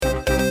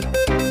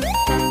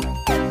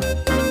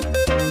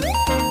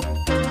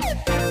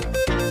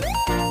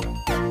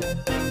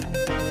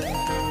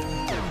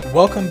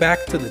Welcome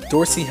back to the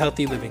Dorsey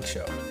Healthy Living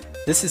Show.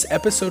 This is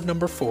episode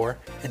number 4,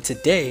 and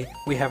today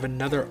we have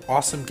another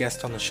awesome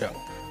guest on the show,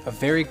 a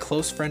very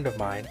close friend of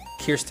mine,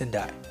 Kirsten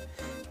Dye.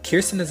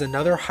 Kirsten is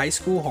another high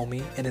school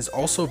homie and is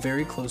also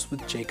very close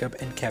with Jacob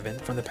and Kevin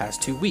from the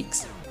past 2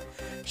 weeks.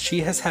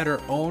 She has had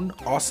her own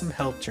awesome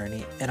health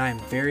journey, and I am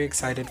very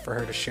excited for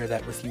her to share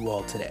that with you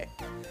all today.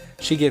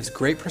 She gives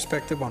great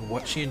perspective on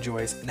what she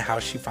enjoys and how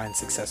she finds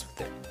success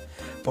with it.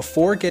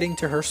 Before getting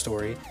to her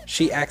story,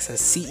 she acts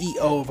as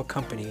CEO of a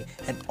company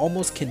and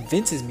almost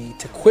convinces me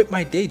to quit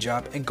my day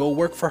job and go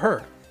work for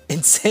her.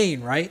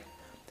 Insane, right?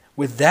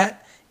 With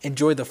that,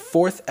 enjoy the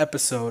 4th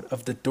episode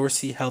of the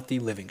Dorsey Healthy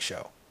Living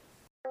Show.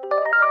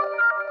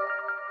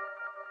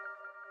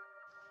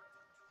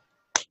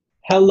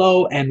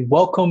 Hello and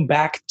welcome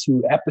back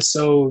to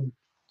episode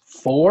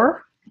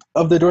 4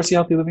 of the Dorsey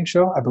Healthy Living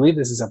Show. I believe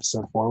this is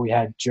episode 4. We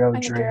had Joe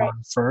Dre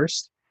on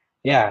first.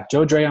 Yeah,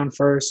 Joe Dre on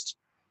first.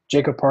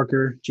 Jacob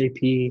Parker,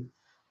 JP,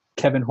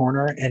 Kevin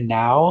Horner, and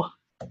now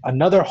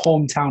another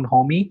hometown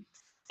homie,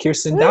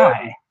 Kirsten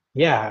Dye.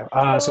 Yeah.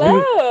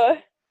 So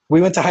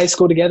we went to high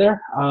school together.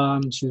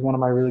 She's one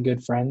of my really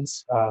good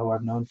friends who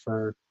I've known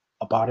for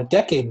about a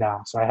decade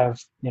now. So I have,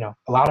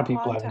 a lot of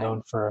people I've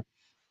known for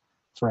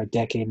a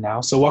decade now.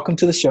 So welcome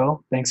to the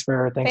show. Thanks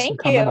for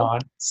coming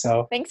on.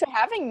 So thanks for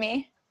having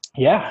me.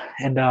 Yeah,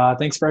 and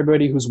thanks for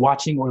everybody who's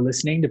watching or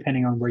listening,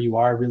 depending on where you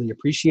are. I really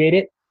appreciate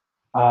it.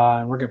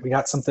 We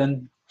got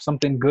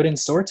something good in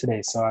store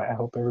today, so I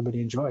hope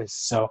everybody enjoys.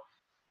 So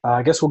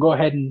I guess we'll go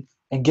ahead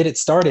and get it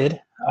started.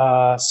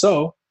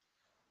 So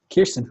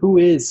Kirsten, who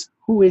is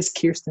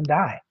Kirsten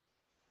Dye?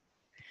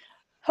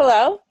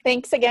 Hello.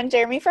 Thanks again,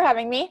 Jeremy, for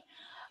having me.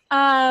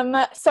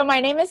 So my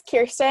name is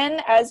Kirsten.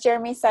 As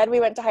Jeremy said, we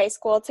went to high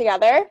school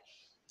together.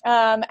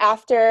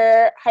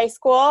 After high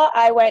school,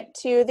 I went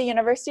to the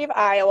University of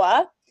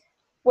Iowa,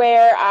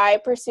 where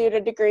I pursued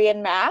a degree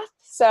in math.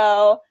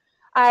 So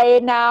I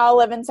now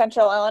live in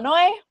Central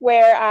Illinois,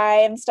 where I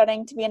am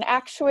studying to be an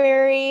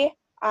actuary.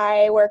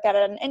 I work at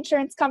an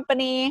insurance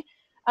company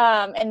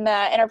in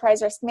the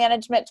enterprise risk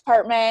management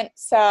department.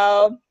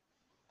 So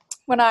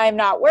when I'm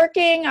not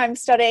working, I'm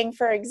studying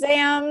for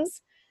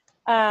exams.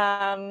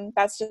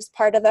 That's just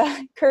part of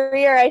the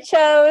career I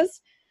chose.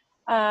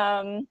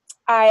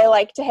 I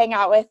like to hang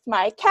out with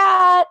my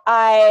cat.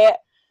 I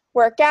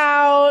work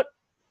out.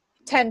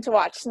 Tend to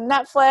watch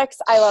Netflix.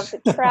 I love to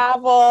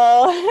travel.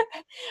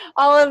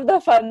 All of the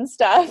fun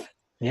stuff.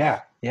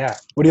 Yeah.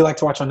 What do you like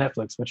to watch on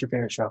Netflix? What's your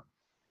favorite show?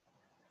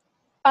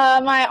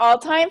 My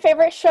all-time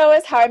favorite show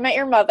is How I Met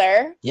Your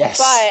Mother. Yes.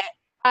 But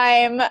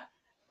I'm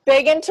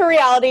big into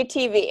reality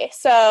TV.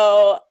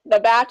 So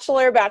The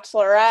Bachelor,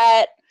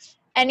 Bachelorette,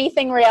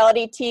 anything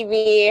reality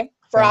TV,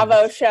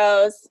 Bravo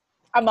shows,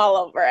 I'm all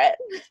over it.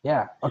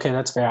 Yeah. Okay,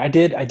 that's fair. I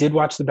did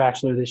watch The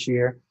Bachelor this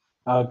year.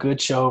 A good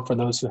show for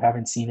those who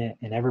haven't seen it,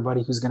 and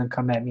everybody who's going to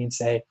come at me and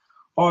say,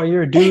 oh,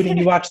 you're a dude and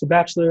you watch The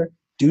Bachelor.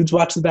 Dudes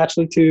watch The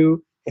Bachelor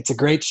too. It's a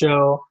great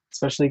show,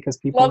 especially because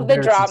people love the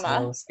drama.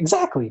 Themselves.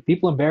 Exactly.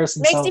 People embarrass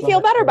themselves. Makes you feel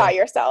better about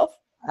yourself.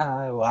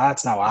 Well,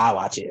 that's not why I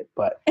watch it,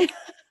 but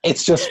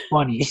it's just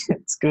funny.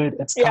 It's good.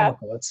 It's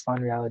comical. Yeah. It's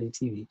fun reality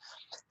TV.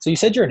 So you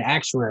said you're an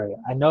actuary.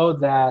 I know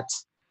that,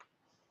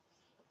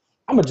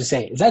 I'm going to just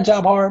say, is that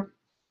job hard?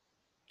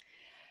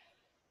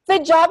 The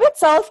job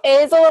itself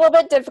is a little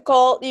bit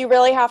difficult. You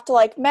really have to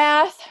like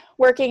math,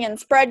 working in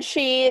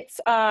spreadsheets,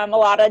 a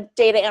lot of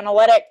data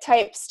analytic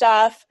type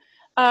stuff.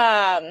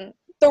 The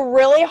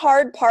really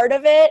hard part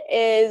of it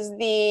is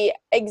the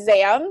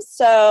exams.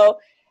 So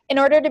in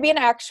order to be an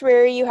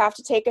actuary, you have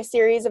to take a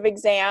series of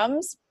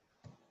exams.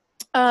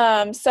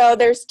 So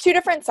there's 2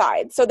 different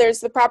sides. So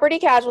there's the property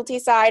casualty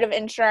side of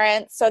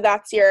insurance. So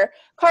that's your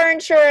car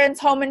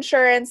insurance, home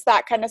insurance,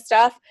 that kind of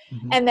stuff.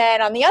 Mm-hmm. And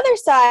then on the other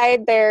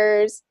side,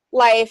 there's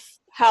life,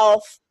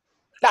 health,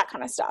 that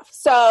kind of stuff.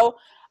 So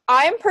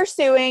I'm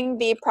pursuing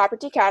the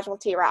property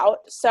casualty route.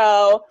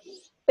 So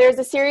there's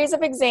a series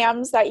of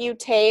exams that you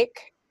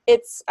take.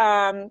 It's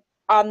on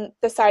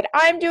the side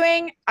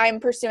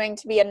I'm pursuing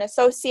to be an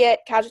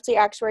associate casualty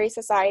actuary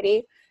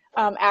society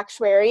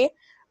actuary.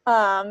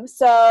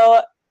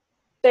 So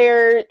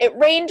it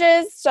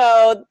ranges.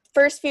 So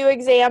first few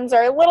exams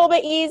are a little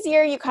bit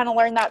easier. You kind of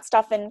learn that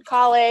stuff in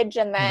college.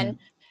 And then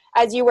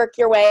as you work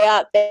your way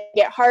up, they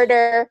get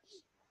harder.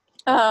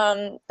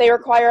 They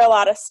require a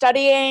lot of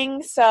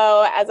studying.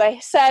 So as I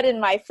said, in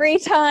my free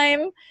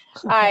time,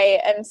 I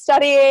am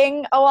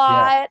studying a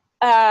lot.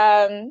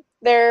 Yeah.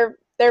 They're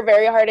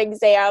very hard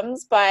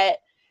exams, but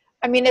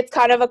I mean, it's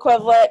kind of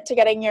equivalent to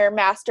getting your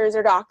master's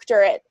or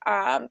doctorate,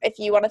 if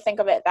you want to think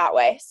of it that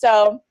way.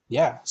 So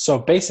yeah. So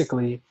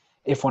basically,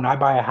 when I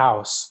buy a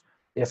house,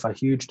 if a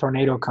huge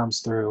tornado comes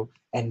through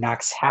and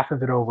knocks half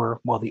of it over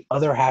while the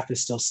other half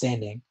is still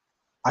standing,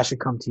 I should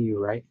come to you,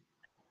 right?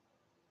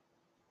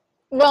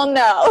 Well,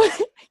 no.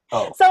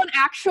 Oh. So an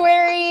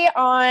actuary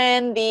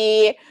on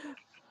the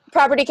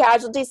property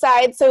casualty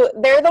side, so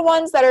they're the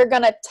ones that are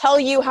going to tell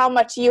you how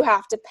much you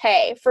have to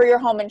pay for your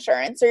home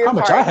insurance or your car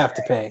insurance. How much I have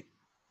to pay?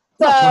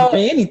 I'm not going to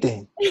pay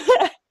anything.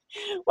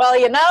 Well,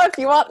 if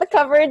you want the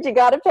coverage, you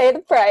got to pay the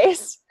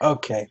price.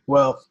 Okay,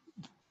 well,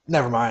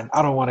 never mind.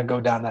 I don't want to go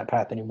down that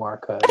path anymore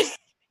because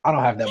I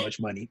don't have that much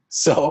money.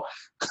 So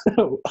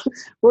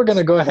we're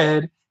gonna go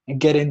ahead and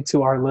get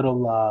into our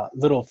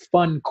little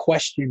fun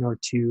question or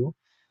two.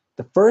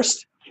 The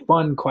first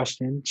fun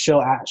question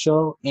she'll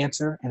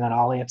answer, and then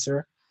I'll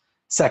answer.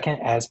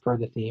 Second, as per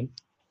the theme,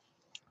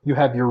 you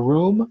have your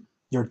room,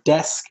 your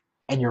desk,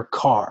 and your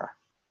car.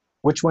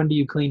 Which one do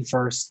you clean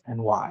first,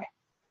 and why?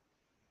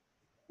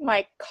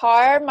 My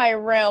car, my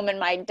room, and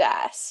my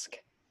desk.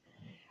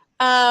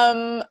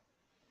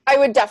 I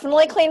would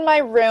definitely clean my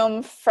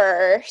room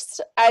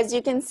first. As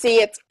you can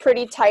see, it's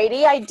pretty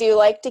tidy. I do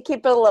like to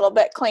keep it a little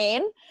bit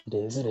clean. It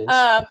is. It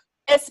is.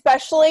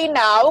 Especially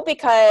now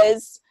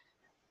because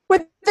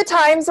with the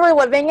times we're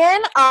living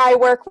in, I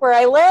work where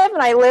I live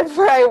and I live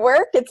where I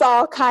work. It's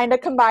all kind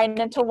of combined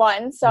into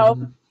one.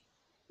 So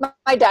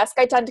my desk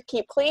I tend to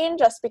keep clean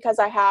just because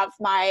I have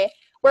my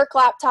work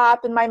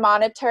laptop and my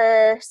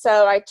monitor.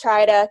 So I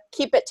try to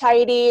keep it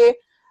tidy.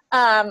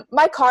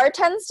 My car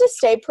tends to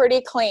stay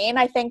pretty clean.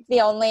 I think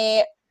the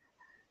only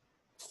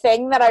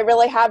thing that I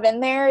really have in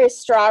there is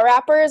straw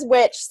wrappers,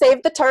 which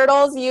save the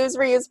turtles, use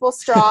reusable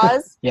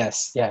straws.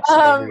 Yes, I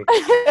agree.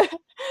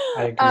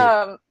 I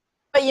agree.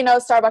 But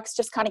Starbucks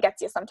just kind of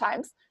gets you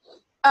sometimes.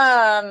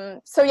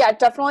 So yeah,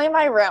 definitely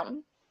my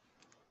room.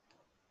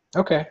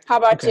 Okay. How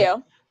about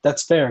you?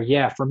 That's fair.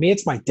 Yeah, for me,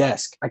 it's my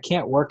desk. I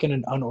can't work in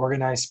an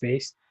unorganized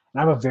space,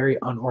 and I'm a very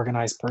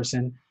unorganized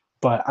person.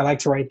 But I like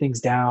to write things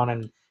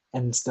down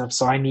and stuff.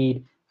 So I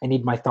need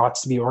my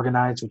thoughts to be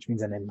organized, which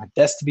means I need my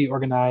desk to be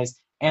organized.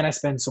 And I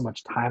spend so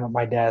much time at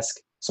my desk,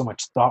 so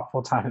much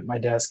thoughtful time at my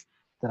desk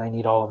that I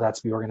need all of that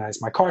to be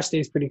organized. My car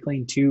stays pretty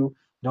clean too.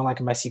 Don't like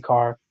a messy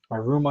car. My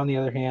room, on the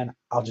other hand,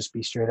 I'll just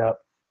be straight up,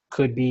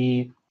 could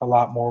be a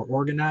lot more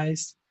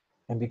organized.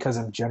 And because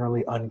I'm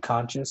generally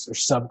unconscious or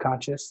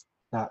subconscious,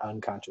 not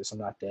unconscious, I'm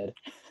not dead.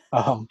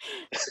 Um,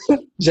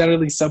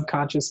 Generally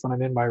subconscious when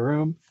I'm in my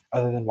room,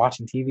 other than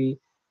watching TV,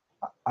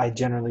 I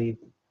generally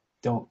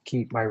don't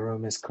keep my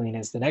room as clean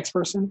as the next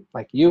person,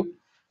 like you.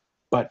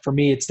 But for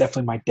me, it's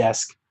definitely my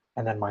desk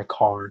and then my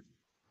car.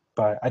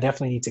 But I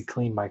definitely need to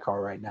clean my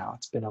car right now.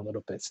 It's been a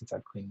little bit since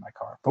I've cleaned my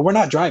car. But we're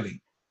not driving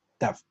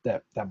that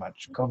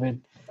much.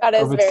 That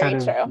is COVID's very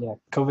true. Yeah,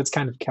 COVID's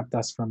kind of kept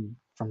us from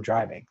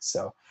driving.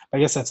 So I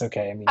guess that's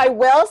okay. I mean, I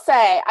will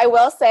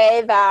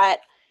say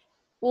that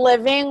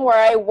living where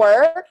I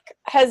work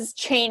has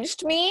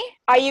changed me.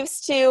 I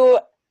used to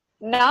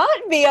not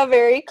be a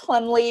very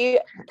cleanly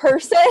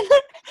person.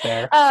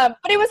 fair.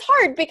 But it was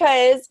hard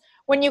because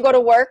when you go to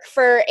work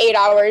for 8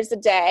 hours a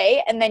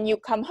day and then you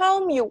come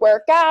home, you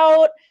work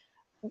out,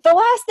 the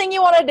last thing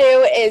you want to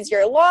do is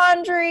your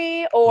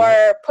laundry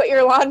or put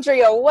your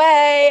laundry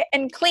away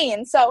and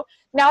clean. So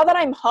now that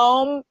I'm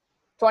home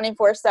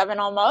 24/7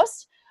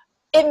 almost,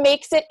 it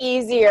makes it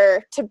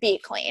easier to be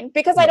clean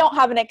because I don't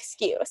have an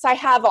excuse. I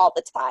have all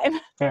the time.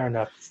 Fair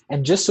enough.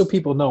 And just so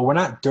people know, we're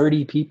not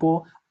dirty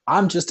people.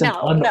 I'm just an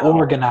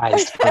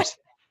unorganized person.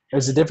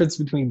 There's a difference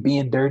between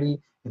being dirty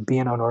and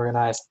being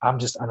unorganized. I'm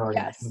just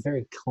unorganized. Yes. I'm a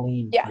very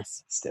clean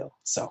person still.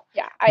 So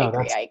yeah, I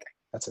agree.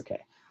 That's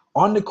okay.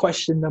 On to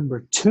question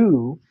number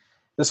 2.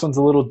 This one's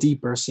a little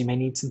deeper, so you may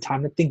need some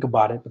time to think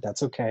about it, but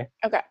that's okay.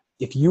 Okay.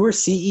 If you were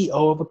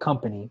CEO of a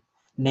company,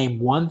 name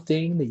one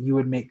thing that you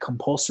would make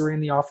compulsory in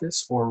the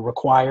office or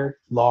required,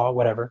 law,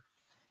 whatever,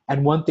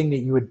 and one thing that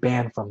you would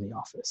ban from the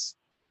office.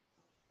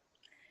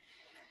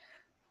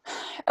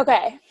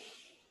 Okay.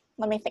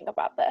 Let me think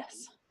about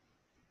this.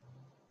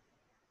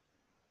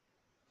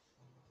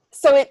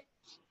 So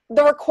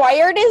the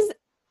required is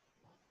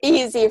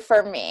easy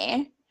for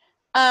me.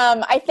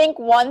 I think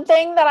one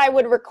thing that I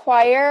would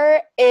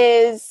require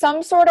is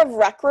some sort of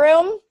rec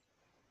room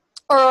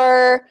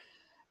or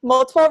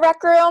multiple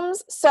rec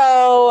rooms.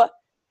 So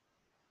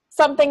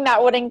something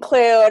that would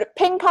include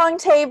ping pong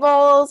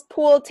tables,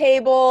 pool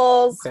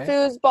tables,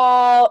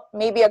 foosball,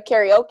 maybe a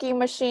karaoke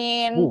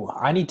machine. Ooh,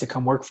 I need to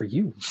come work for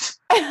you.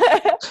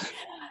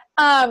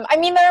 I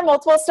mean, there are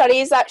multiple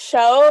studies that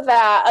show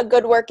that a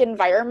good work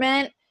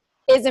environment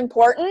is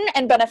important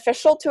and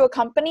beneficial to a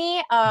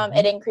company.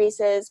 It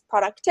increases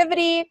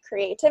productivity,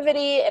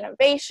 creativity,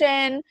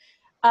 innovation.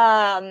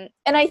 And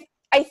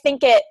I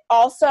think it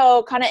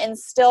also kind of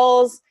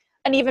instills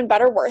an even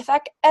better work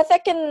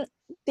ethic in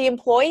the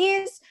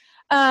employees.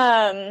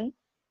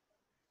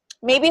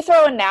 Maybe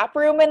throw a nap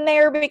room in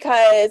there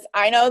because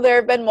I know there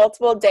have been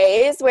multiple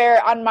days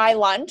where on my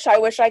lunch, I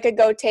wish I could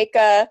go take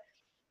a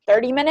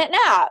 30-minute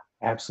nap.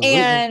 Absolutely.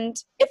 And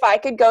if I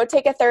could go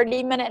take a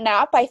 30-minute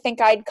nap, I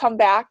think I'd come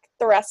back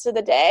the rest of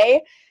the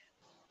day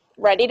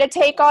ready to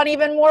take on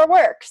even more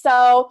work.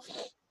 So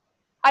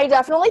I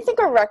definitely think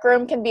a rec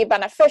room can be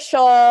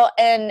beneficial,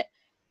 and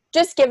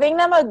just giving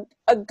them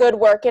a good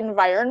work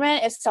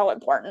environment is so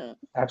important.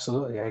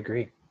 Absolutely. I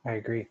agree.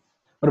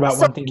 What about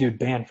one thing you'd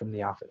ban from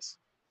the office?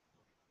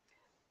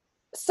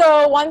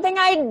 So one thing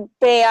I'd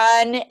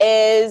ban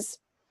is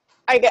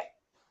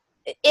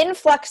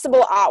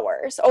inflexible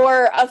hours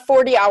or a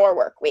 40-hour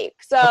work week.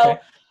 So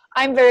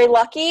I'm very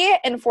lucky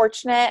and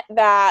fortunate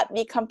that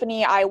the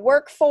company I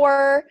work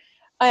for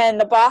and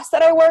the boss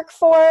that I work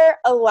for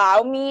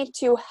allow me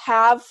to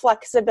have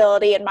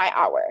flexibility in my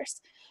hours.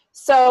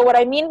 So what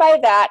I mean by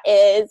that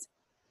is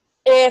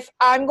if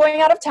I'm going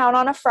out of town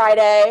on a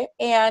Friday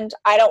and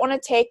I don't want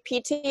to take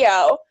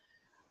PTO,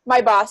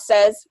 my boss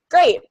says,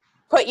 great,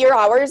 put your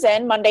hours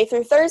in Monday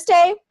through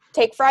Thursday,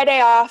 take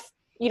Friday off.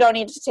 You don't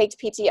need to take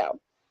PTO.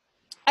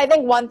 I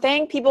think one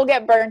thing, people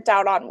get burnt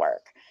out on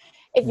work.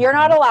 If you're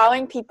not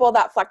allowing people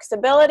that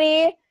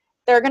flexibility,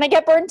 they're going to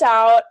get burnt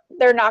out.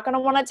 They're not going to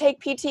want to take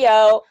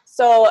PTO.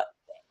 So,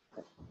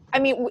 I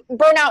mean,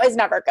 burnout is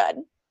never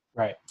good.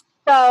 Right.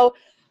 So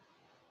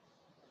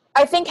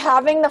I think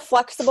having the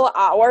flexible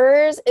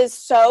hours is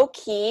so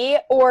key,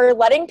 or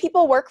letting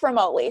people work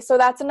remotely. So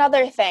that's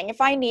another thing. If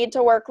I need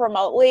to work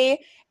remotely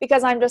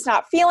because I'm just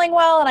not feeling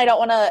well and I don't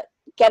want to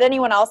get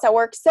anyone else at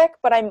work sick,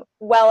 but I'm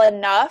well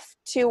enough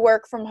to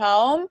work from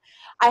home,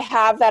 I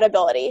have that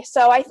ability.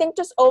 So I think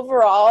just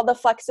overall, the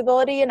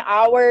flexibility in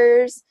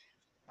hours,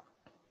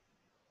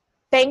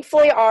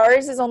 thankfully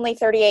ours is only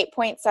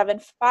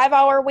 38.75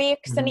 hour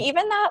weeks. And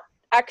even that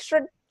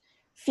extra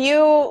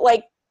few,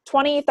 like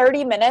 20,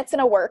 30 minutes in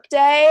a work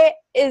day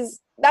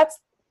that's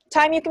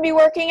time you can be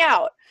working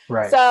out.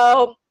 Right.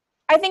 So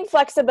I think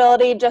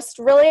flexibility just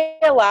really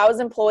allows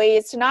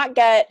employees to not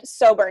get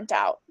so burnt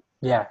out.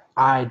 Yeah,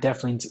 I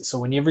definitely. So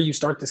whenever you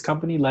start this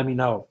company, let me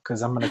know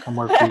because I'm going to come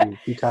work for you.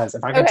 Because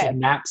if I can take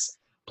naps,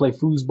 play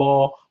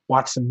foosball,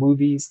 watch some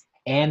movies,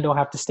 and don't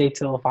have to stay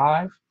till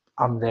 5,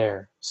 I'm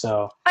there.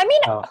 So I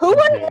mean, who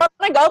wouldn't want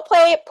to go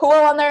play pool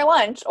on their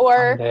lunch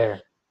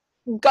or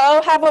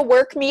go have a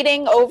work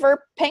meeting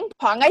over ping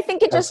pong? I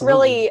think it just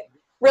really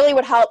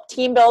would help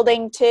team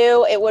building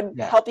too. It would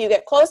help you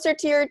get closer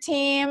to your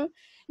team.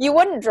 You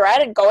wouldn't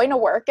dread going to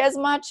work as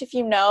much if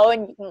you know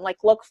and you can like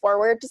look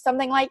forward to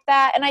something like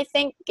that. And I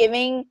think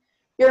giving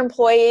your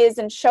employees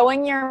and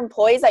showing your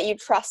employees that you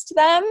trust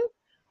them,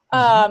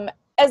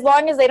 as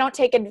long as they don't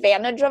take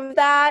advantage of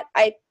that,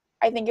 I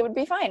think it would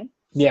be fine.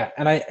 Yeah,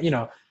 and I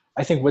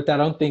think with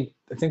that, I think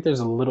there's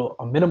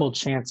a minimal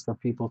chance for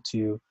people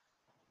to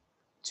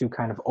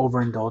kind of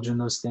overindulge in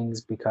those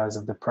things because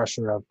of the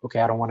pressure of,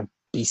 okay, I don't want to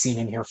be seen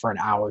in here for an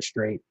hour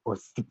straight or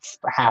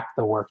half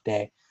the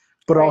workday,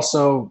 but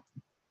also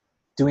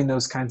doing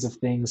those kinds of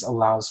things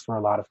allows for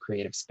a lot of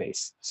creative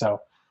space. So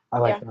I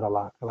like that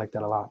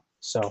a lot.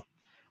 So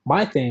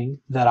my thing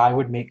that I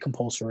would make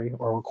compulsory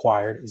or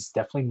required is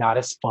definitely not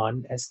as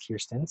fun as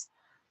Kirsten's,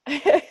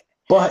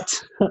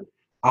 but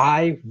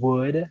I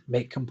would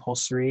make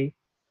compulsory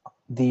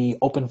the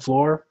open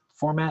floor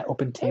format,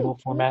 open table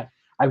format.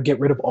 I would get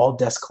rid of all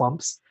desk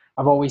clumps.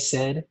 I've always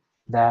said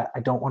that I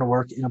don't want to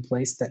work in a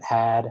place that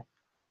had,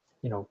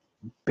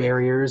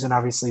 barriers and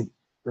obviously,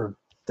 or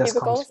desk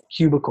clumps,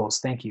 cubicles.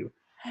 Thank you.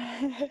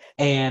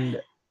 And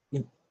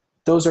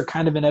those are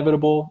kind of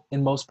inevitable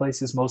in most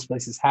places. Most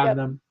places have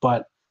them,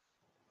 but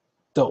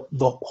the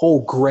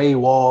whole gray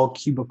wall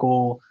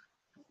cubicle,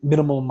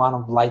 minimal amount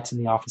of lights in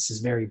the office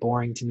is very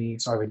boring to me.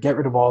 So I would get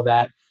rid of all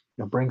that,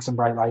 bring some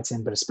bright lights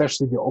in, but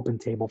especially the open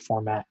table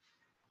format.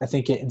 I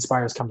think it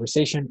inspires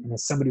conversation. And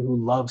as somebody who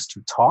loves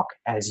to talk,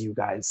 as you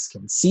guys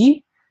can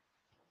see,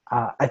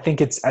 I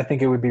think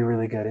it would be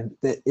really good. And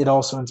it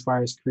also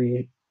inspires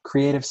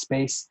creative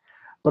space,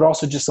 but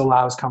also just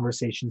allows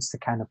conversations to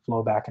kind of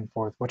flow back and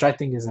forth, which I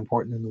think is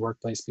important in the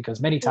workplace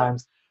because many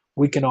times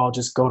we can all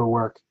just go to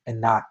work and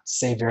not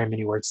say very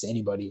many words to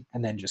anybody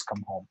and then just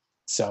come home.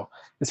 So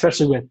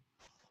especially with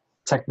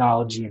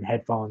technology and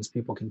headphones,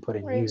 people can put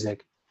in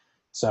music.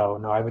 So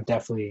no, I would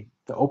definitely,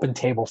 the open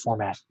table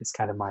format is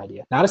kind of my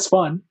idea. Not as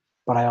fun,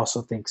 but I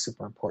also think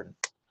super important.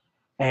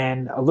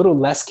 And a little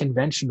less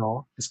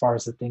conventional as far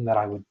as the thing that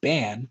I would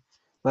ban,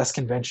 less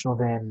conventional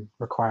than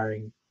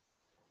requiring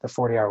the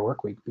 40-hour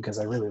work week, because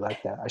I really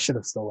like that. I should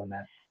have stolen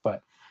that.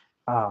 But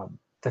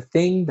the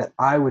thing that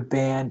I would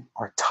ban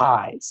are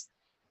ties,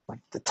 like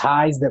the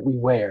ties that we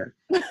wear.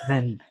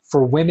 Then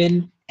for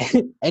women,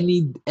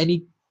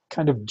 any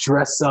kind of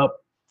dress up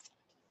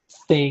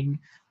thing,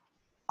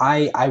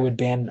 I would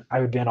ban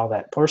all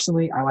that.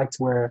 Personally, I like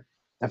to wear,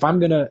 if I'm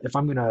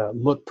gonna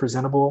look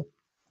presentable,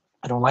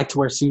 I don't like to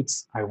wear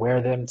suits. I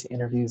wear them to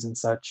interviews and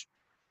such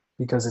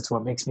because it's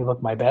what makes me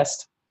look my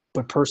best.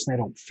 But personally, I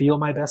don't feel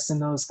my best in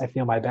those. I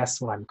feel my best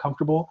when I'm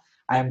comfortable.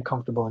 I am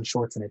comfortable in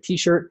shorts and a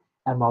t-shirt,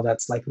 and while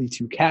that's likely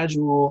too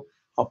casual,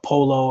 a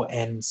polo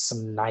and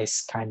some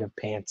nice kind of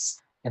pants,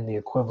 and the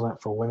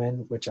equivalent for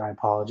women, which I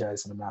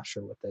apologize, and I'm not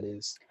sure what that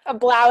is. A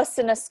blouse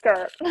and a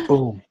skirt.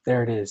 Boom,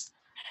 there it is.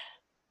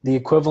 The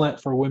equivalent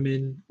for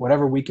women,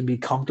 whatever we can be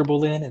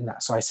comfortable in. And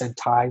so I said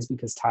ties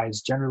because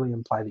ties generally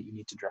imply that you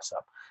need to dress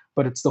up.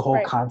 But it's the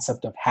whole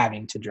concept of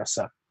having to dress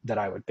up that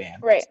I would ban.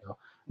 Right. So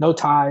no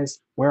ties,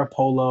 wear a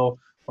polo,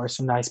 wear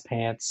some nice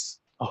pants,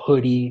 a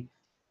hoodie.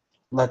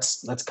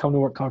 Let's come to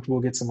work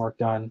comfortable, get some work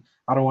done.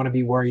 I don't want to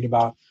be worried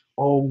about,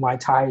 oh, my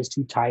tie is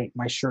too tight,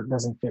 my shirt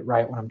doesn't fit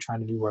right when I'm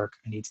trying to do work.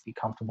 I need to be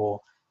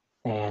comfortable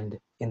and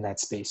in that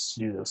space to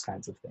do those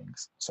kinds of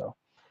things. So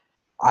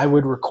I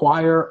would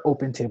require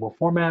open table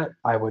format.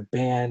 I would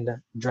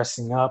ban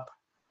dressing up.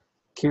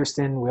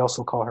 Kirsten, we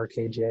also call her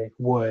KJ,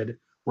 would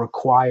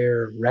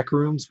require rec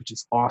rooms, which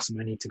is awesome.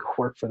 I need to go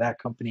work for that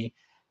company,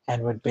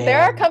 and would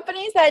There are ban.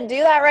 companies that do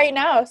that right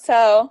now,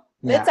 so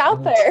it's Yeah,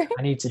 out there.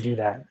 I need to do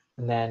that.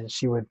 And then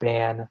she would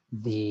ban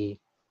the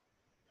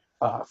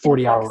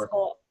 40-hour work,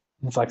 Inflexible.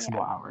 inflexible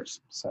Yeah.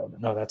 hours. So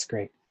no, that's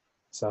great.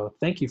 So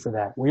thank you for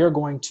that. We are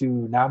going to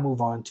now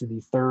move on to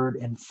the third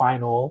and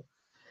final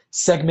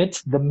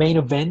segment, the main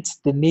event,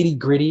 the nitty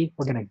gritty.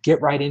 We're going to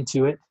get right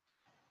into it.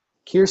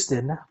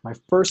 Kirsten, my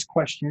first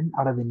question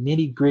out of the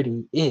nitty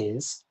gritty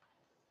is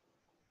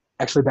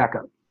actually back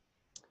up.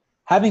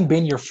 Having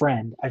been your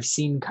friend, I've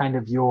seen kind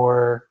of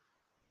your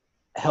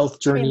health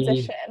journey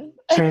Transition.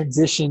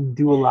 transition,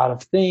 do a lot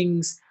of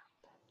things,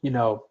 you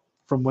know,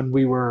 from when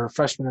we were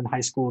freshmen in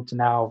high school to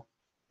now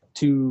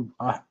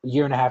a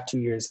year and a half, 2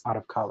 years out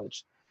of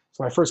college.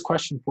 So my first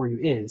question for you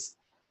is,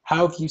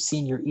 how have you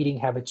seen your eating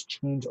habits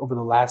change over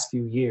the last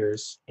few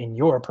years in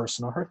your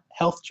personal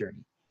health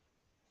journey?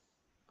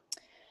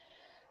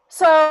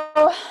 So,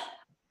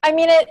 I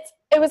mean,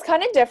 it was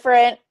kind of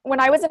different. When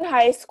I was in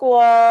high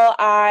school,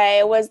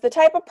 I was the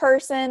type of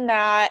person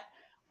that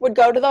would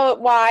go to the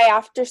Y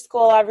after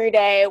school every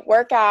day,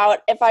 work out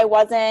if I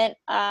wasn't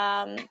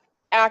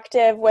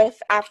active with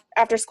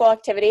after school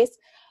activities.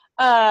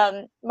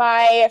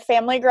 My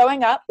family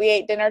growing up, we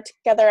ate dinner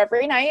together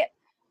every night.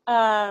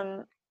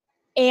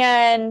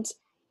 And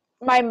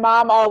my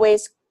mom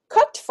always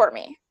cooked for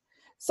me.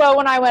 So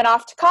when I went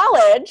off to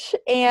college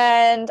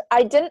and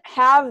I didn't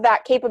have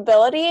that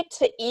capability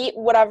to eat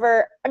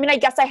whatever, I mean, I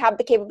guess I had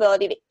the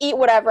capability to eat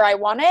whatever I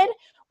wanted,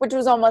 which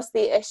was almost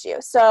the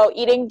issue. So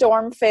eating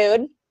dorm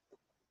food,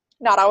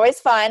 not always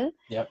fun.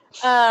 Yep.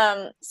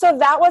 So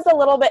that was a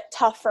little bit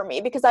tough for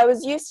me because I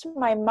was used to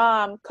my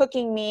mom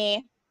cooking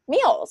me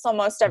meals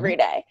almost every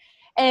day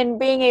and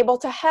being able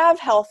to have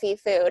healthy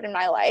food in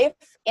my life.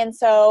 And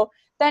so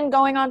then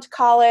going on to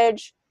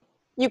college,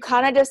 you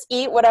kind of just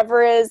eat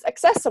whatever is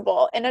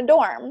accessible in a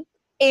dorm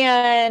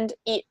and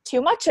eat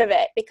too much of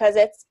it because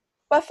it's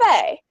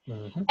buffet.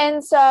 Mm-hmm.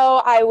 And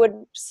so I would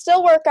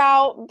still work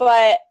out,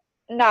 but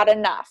not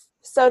enough.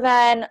 So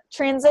then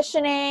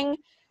transitioning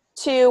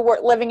to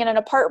living in an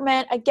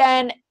apartment,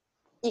 again,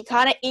 you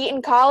kind of eat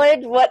in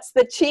college what's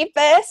the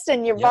cheapest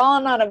and you're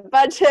balling on a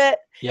budget.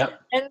 Yep.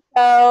 And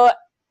so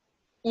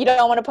you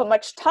don't want to put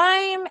much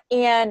time.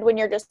 And when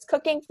you're just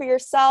cooking for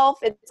yourself,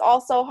 it's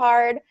also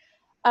hard.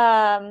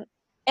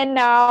 And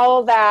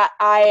now that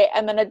I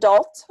am an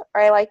adult,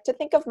 or I like to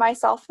think of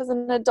myself as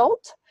an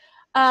adult.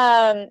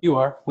 You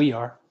are. We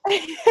are.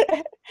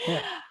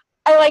 Yeah.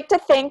 I like to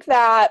think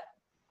that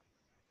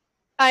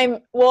I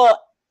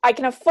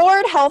can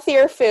afford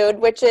healthier food,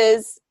 which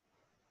is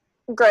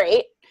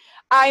great.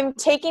 I'm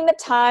taking the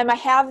time, I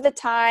have the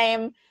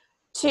time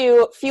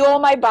to fuel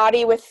my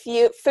body with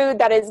food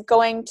that is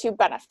going to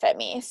benefit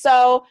me.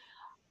 So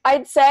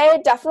I'd say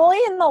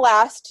definitely in the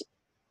last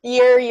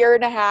year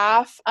and a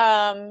half,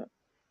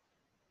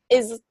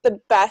 is the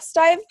best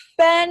I've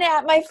been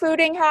at my food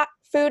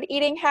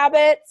eating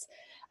habits.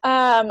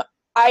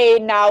 I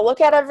now look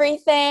at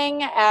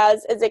everything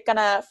as, is it going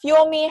to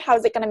fuel me?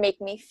 How's it going to make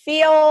me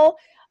feel?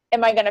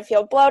 Am I going to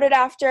feel bloated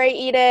after I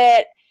eat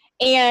it?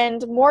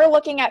 And more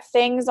looking at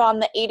things on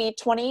the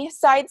 80-20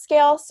 side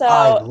scale. So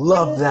I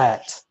love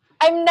that.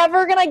 I'm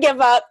never going to give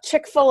up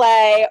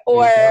Chick-fil-A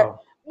or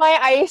my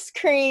ice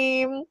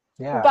cream.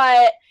 Yeah.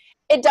 But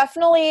it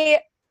definitely,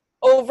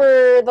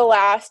 over the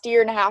last year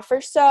and a half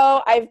or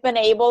so, I've been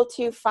able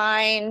to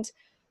find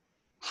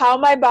how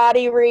my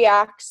body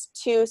reacts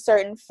to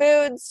certain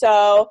foods.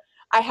 So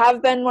I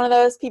have been one of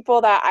those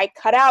people that I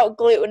cut out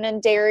gluten and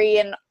dairy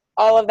and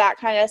all of that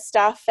kind of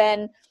stuff.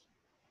 And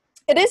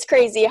it is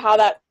crazy how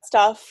that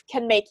stuff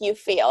can make you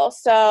feel.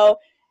 So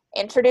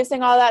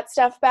introducing all that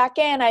stuff back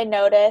in, I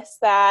noticed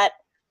that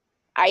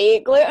I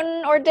eat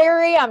gluten or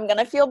dairy, I'm going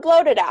to feel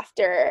bloated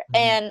after. Mm-hmm.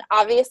 And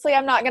obviously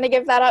I'm not going to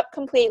give that up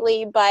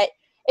completely, but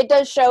it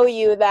does show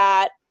you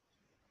that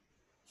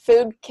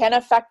food can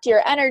affect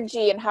your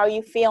energy and how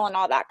you feel and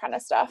all that kind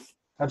of stuff.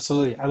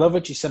 Absolutely. I love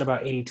what you said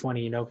about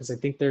 80-20, because I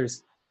think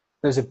there's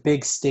a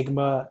big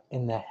stigma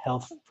in the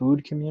health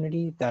food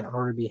community that in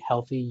order to be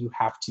healthy, you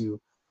have to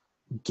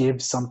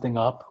give something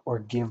up or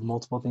give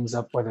multiple things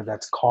up, whether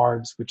that's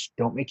carbs, which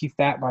don't make you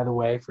fat, by the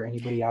way, for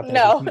anybody out there.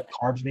 No.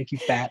 Carbs make you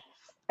fat.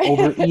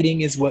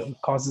 Overeating is what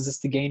causes us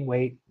to gain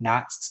weight,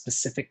 not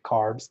specific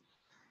carbs.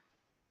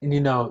 And,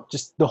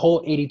 just the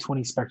whole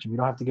 80-20 spectrum. You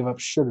don't have to give up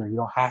sugar. You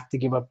don't have to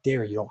give up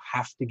dairy. You don't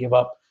have to give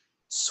up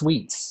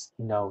sweets,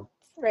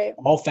 right.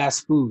 All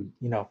fast food,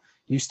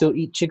 you still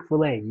eat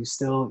Chick-fil-A. You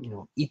still,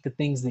 eat the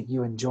things that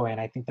you enjoy. And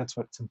I think that's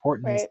what's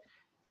important is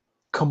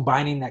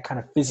combining that kind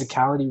of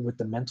physicality with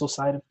the mental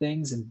side of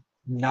things and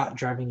not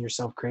driving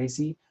yourself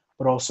crazy,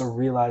 but also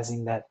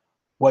realizing that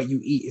what you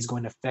eat is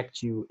going to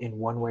affect you in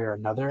one way or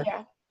another.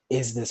 Yeah.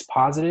 Is this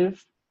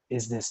positive?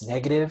 Is this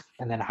negative?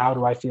 And then how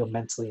do I feel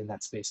mentally in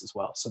that space as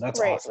well? So that's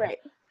awesome. Right.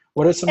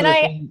 What are some of the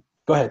things?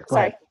 Go ahead.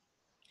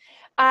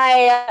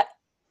 I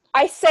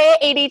I say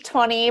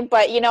 80-20,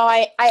 but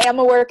I am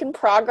a work in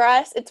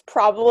progress. It's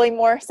probably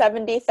more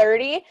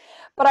 70-30.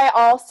 But I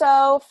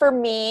also, for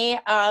me,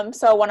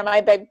 so one of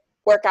my big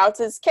workouts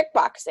is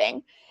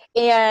kickboxing.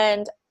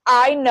 And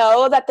I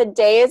know that the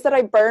days that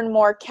I burn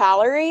more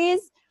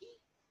calories,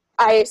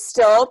 I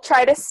still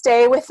try to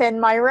stay within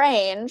my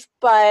range,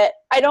 but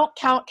I don't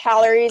count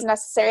calories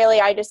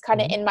necessarily. I just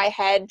kind of Mhm. in my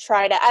head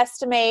try to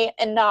estimate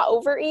and not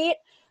overeat.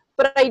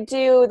 But I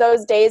do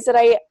those days that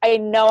I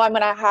know I'm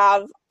going to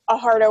have a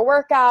harder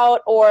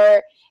workout,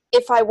 or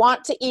if I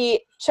want to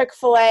eat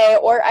Chick-fil-A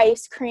or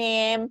ice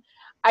cream,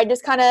 I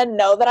just kind of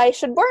know that I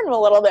should burn a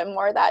little bit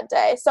more that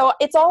day. So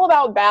it's all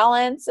about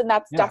balance, and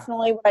that's Yeah.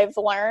 definitely what I've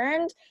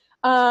learned,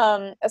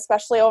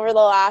 especially over the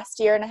last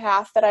year and a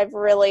half that I've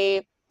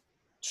really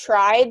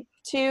tried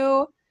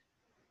to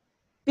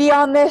be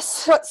on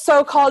this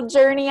so-called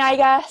journey, I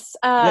guess.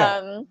 Yeah.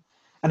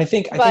 And I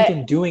think But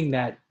in doing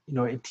that,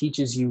 it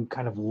teaches you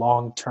kind of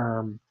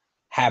long-term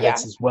yeah,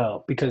 habits as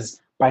well,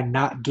 because by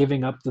not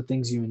giving up the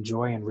things you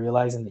enjoy and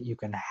realizing that you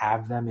can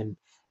have them, and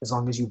as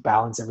long as you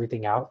balance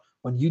everything out,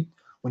 when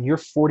you're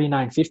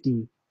 49,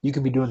 50, you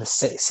can be doing the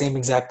same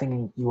exact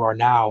thing you are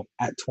now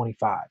at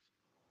 25,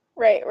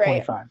 right.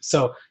 25.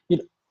 So,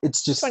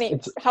 it's just 20.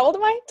 it's How old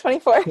am I?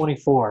 24.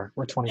 24.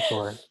 We're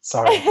 24.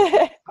 Sorry.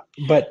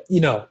 But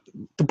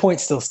the point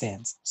still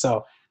stands.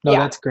 So no, Yeah,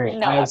 that's great.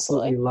 no, I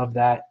absolutely absolutely. love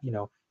that.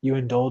 You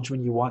indulge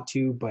when you want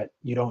to, but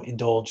you don't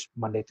indulge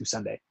Monday through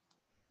Sunday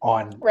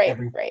on Right.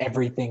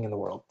 everything in the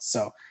world.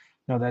 So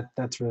no,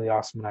 that's really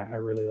awesome, and I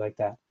really like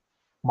that.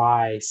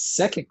 My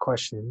second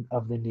question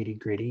of the nitty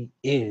gritty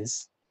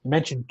is, you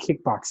mentioned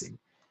kickboxing.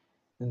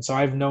 And so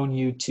I've known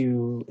you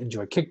to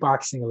enjoy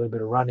kickboxing, a little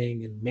bit of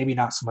running, and maybe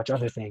not so much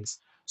other things.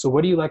 So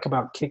what do you like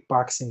about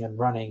kickboxing and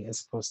running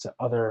as opposed to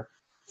other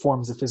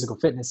forms of physical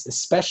fitness,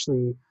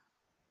 especially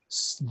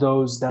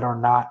those that are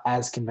not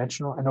as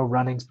conventional? I know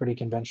running's pretty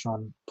conventional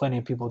and plenty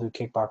of people do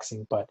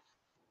kickboxing, but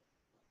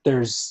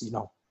there's,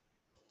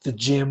 the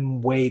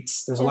gym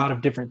weights, there's a Yeah. lot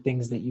of different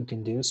things that you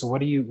can do. So what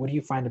do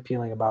you find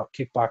appealing about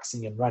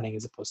kickboxing and running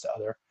as opposed to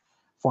other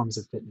forms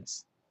of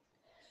fitness?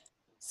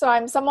 So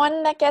I'm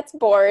someone that gets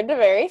bored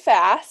very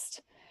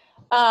fast.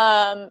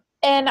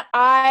 And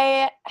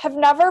I have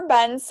never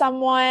been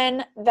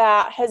someone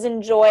that has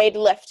enjoyed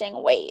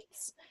lifting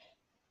weights.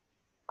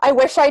 I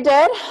wish I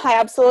did. I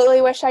absolutely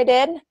wish I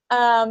did.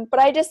 But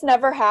I just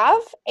never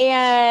have.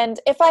 And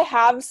if I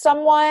have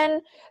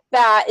someone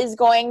that is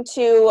going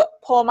to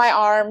pull my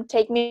arm,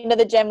 take me to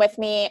the gym with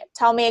me,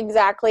 tell me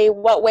exactly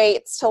what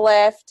weights to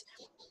lift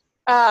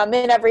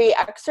in every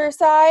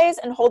exercise,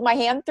 and hold my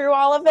hand through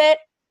all of it,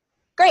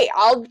 great,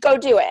 I'll go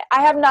do it.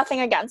 I have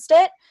nothing against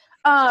it.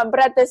 But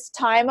at this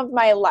time of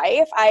my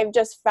life, I've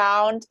just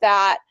found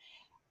that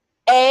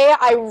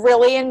I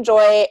really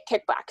enjoy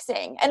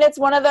kickboxing. And it's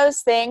one of those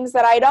things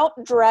that I don't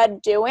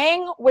dread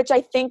doing, which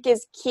I think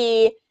is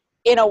key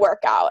in a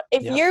workout.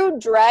 If Yep, you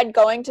dread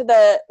going to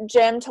the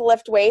gym to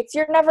lift weights,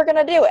 you're never going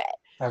to do it.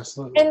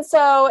 absolutely. And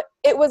so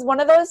it was one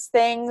of those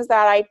things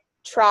that I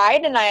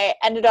tried and I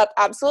ended up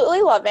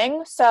absolutely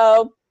loving.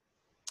 So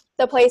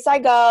the place I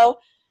go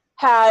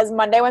has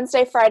Monday,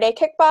 Wednesday, Friday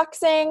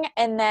kickboxing,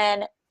 and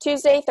then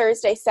Tuesday,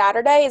 Thursday,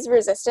 Saturday is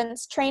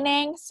resistance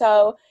training.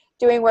 So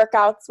doing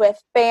workouts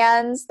with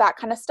bands, that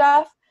kind of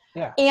stuff.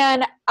 Yeah.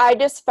 And I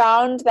just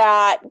found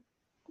that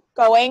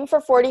going for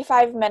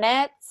 45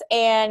 minutes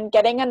and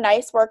getting a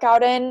nice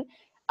workout in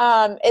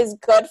is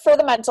good for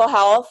the mental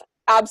health.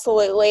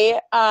 Absolutely.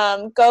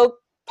 Go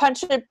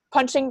punch a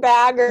punching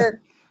bag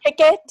or kick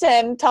it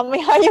and tell me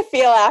how you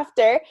feel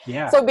after.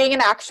 Yeah, So being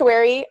an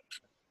actuary,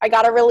 I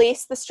got to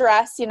release the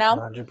stress.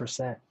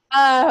 100%.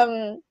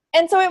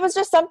 And so it was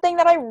just something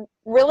that I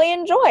really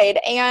enjoyed.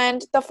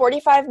 And the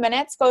 45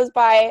 minutes goes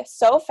by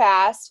so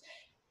fast.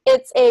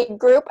 It's a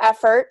group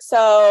effort.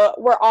 So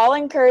we're all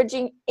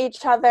encouraging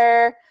each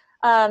other,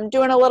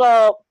 doing a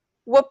little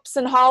whoops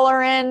and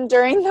hollering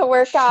during the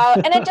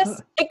workout. And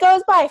it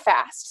goes by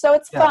fast. So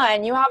it's Yeah.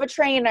 fun. You have a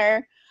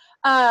trainer.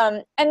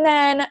 And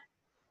then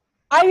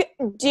I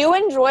do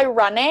enjoy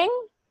running,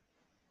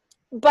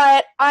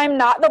 but I'm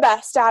not the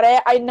best at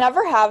it. I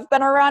never have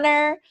been a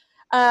runner.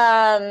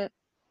 Um,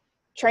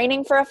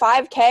 Training for a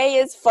 5K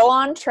is full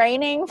on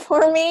training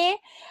for me,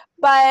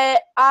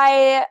 but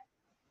I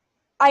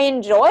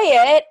enjoy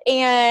it.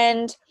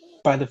 And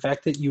By the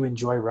fact that you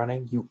enjoy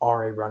running, you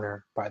are a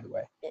runner, by the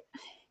way.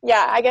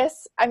 yeah,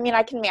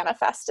 I can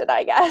manifest it,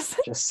 I guess.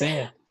 Just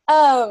saying.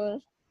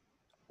 um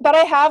but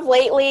I have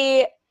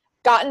lately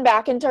gotten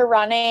back into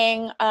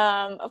running.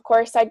 Of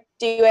course I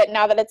do it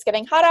now that it's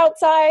getting hot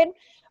outside,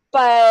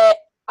 but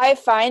I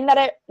find that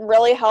it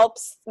really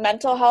helps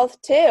mental health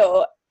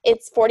too.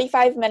 It's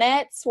 45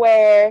 minutes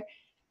where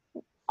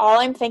all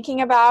I'm thinking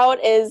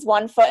about is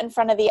one foot in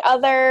front of the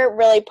other,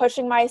 really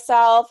pushing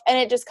myself. And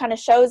it just kind of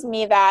shows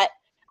me that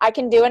I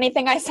can do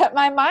anything I set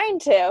my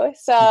mind to. Yeah.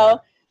 So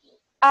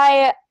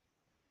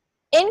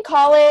in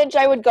college,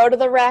 I would go to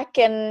the rec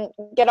and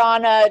get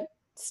on a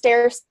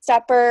stair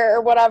stepper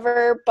or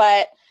whatever.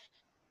 But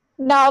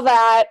now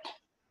that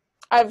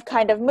I've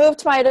kind of moved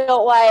to my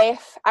adult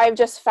life, I've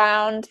just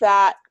found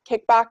that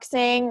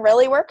kickboxing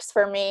really works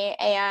for me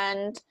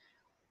and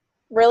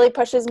really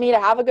pushes me to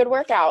have a good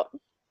workout.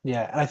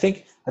 Yeah, and I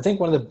think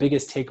one of the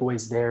biggest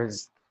takeaways there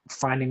is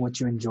finding what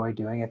you enjoy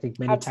doing. I think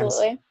many times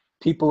Absolutely.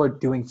 people are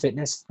doing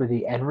fitness for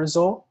the end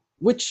result,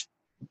 which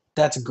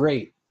that's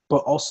great, but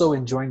also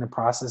enjoying the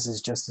process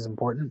is just as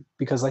important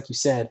because like you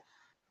said,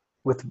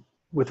 with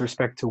with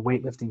respect to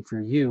weightlifting for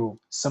you,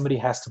 somebody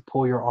has to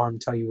pull your arm,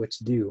 tell you what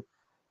to do.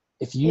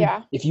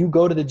 Yeah. If you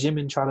go to the gym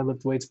and try to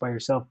lift weights by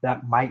yourself,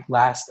 that might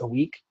last a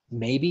week,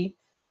 maybe.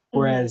 Hmm.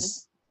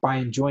 Whereas by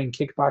enjoying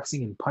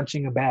kickboxing and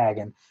punching a bag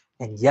and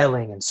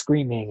yelling and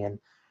screaming and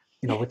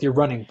with your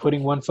running,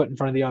 putting one foot in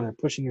front of the other,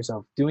 pushing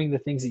yourself, doing the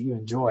things that you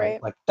enjoy,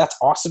 Right. like that's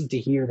awesome to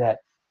hear that,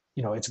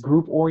 it's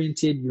group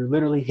oriented. You're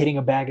literally hitting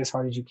a bag as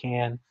hard as you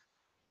can,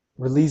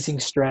 releasing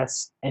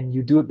stress, and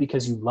you do it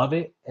because you love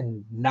it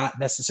and not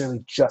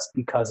necessarily just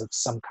because of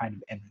some kind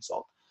of end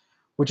result,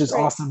 which is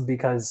Right. awesome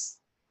because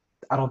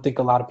I don't think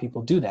a lot of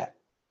people do that.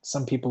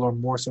 Some people are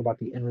more so about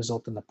the end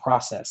result than the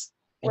process,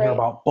 and you're Right.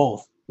 about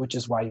both, which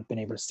is why you've been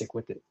able to stick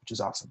with it, which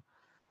is awesome.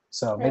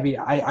 So Right. maybe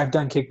I've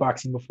done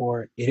kickboxing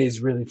before. It is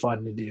really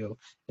fun to do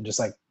and just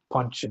like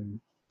punch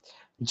and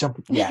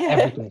jump. Yeah,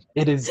 everything.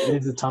 It is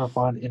a ton of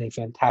fun and a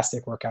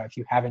fantastic workout. If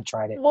you haven't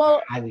tried it,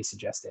 Well, I highly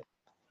suggest it.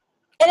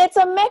 and it's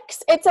a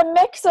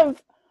mix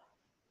of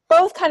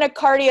both kind of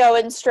cardio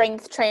and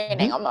strength training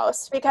Mm-hmm.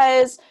 almost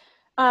because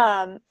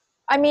um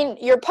I mean,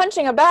 you're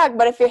punching a bag,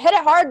 but if you hit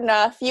it hard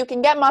enough, you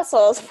can get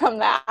muscles from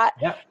that.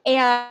 Yeah.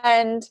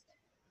 And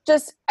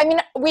just, I mean,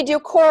 we do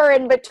core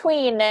in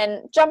between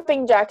and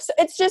jumping jacks.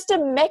 It's just a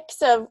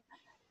mix of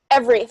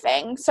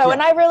everything. So, Yeah.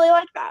 and I really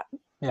like that.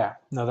 Yeah.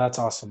 No, that's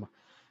awesome.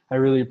 I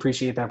really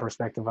appreciate that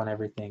perspective on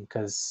everything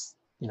because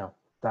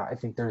that I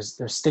think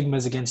there's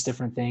stigmas against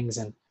different things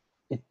and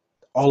it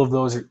all of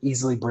those are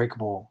easily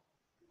breakable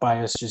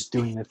by us just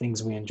doing the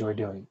things we enjoy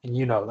doing. And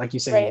like you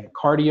say, Right.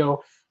 cardio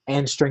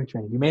and strength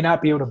training. You may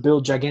not be able to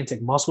build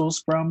gigantic muscles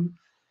from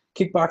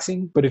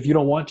kickboxing, but if you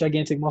don't want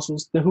gigantic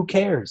muscles, then who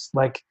cares?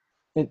 Like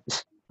it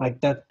like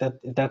that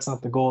if that's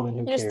not the goal, then who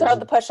You just cares? throw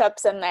the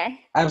push-ups in there.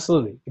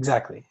 Absolutely.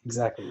 Exactly.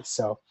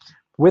 So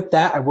with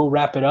that, I will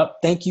wrap it up.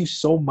 Thank you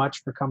so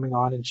much for coming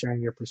on and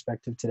sharing your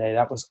perspective today.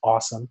 That was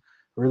awesome.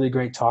 Really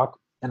great talk.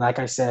 And like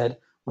I said,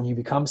 when you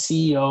become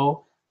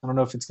CEO, I don't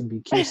know if it's going to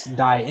be Kirsten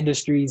Dye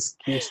Industries,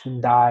 Kirsten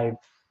Dye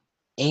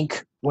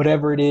Inc.,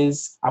 whatever it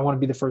is, I want to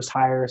be the first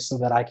hire so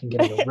that I can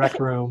get in the rec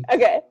room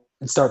Okay.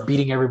 and start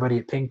beating everybody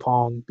at ping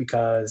pong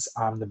because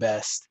I'm the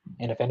best.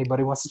 And if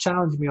anybody wants to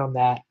challenge me on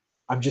that,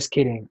 I'm just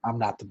kidding. I'm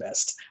not the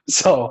best.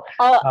 So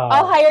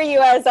I'll hire you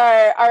as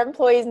our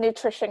employees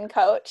nutrition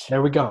coach.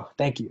 there we go.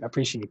 Thank you. I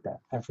appreciate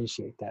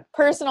that.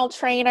 Personal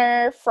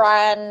trainer,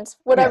 friend, Yeah,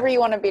 whatever you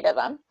want to be to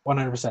them.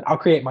 100%. I'll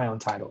create my own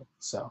title.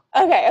 So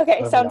Okay,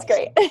 that'll be sounds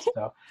great. awesome.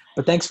 So,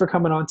 but thanks for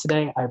coming on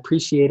today. I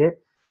appreciate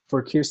it.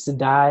 For Kirsten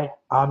Dye,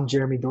 I'm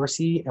Jeremy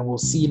Dorsey, and we'll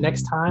see you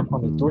next time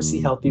on the Dorsey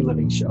Healthy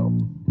Living Show.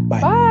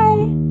 Bye.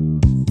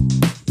 Bye.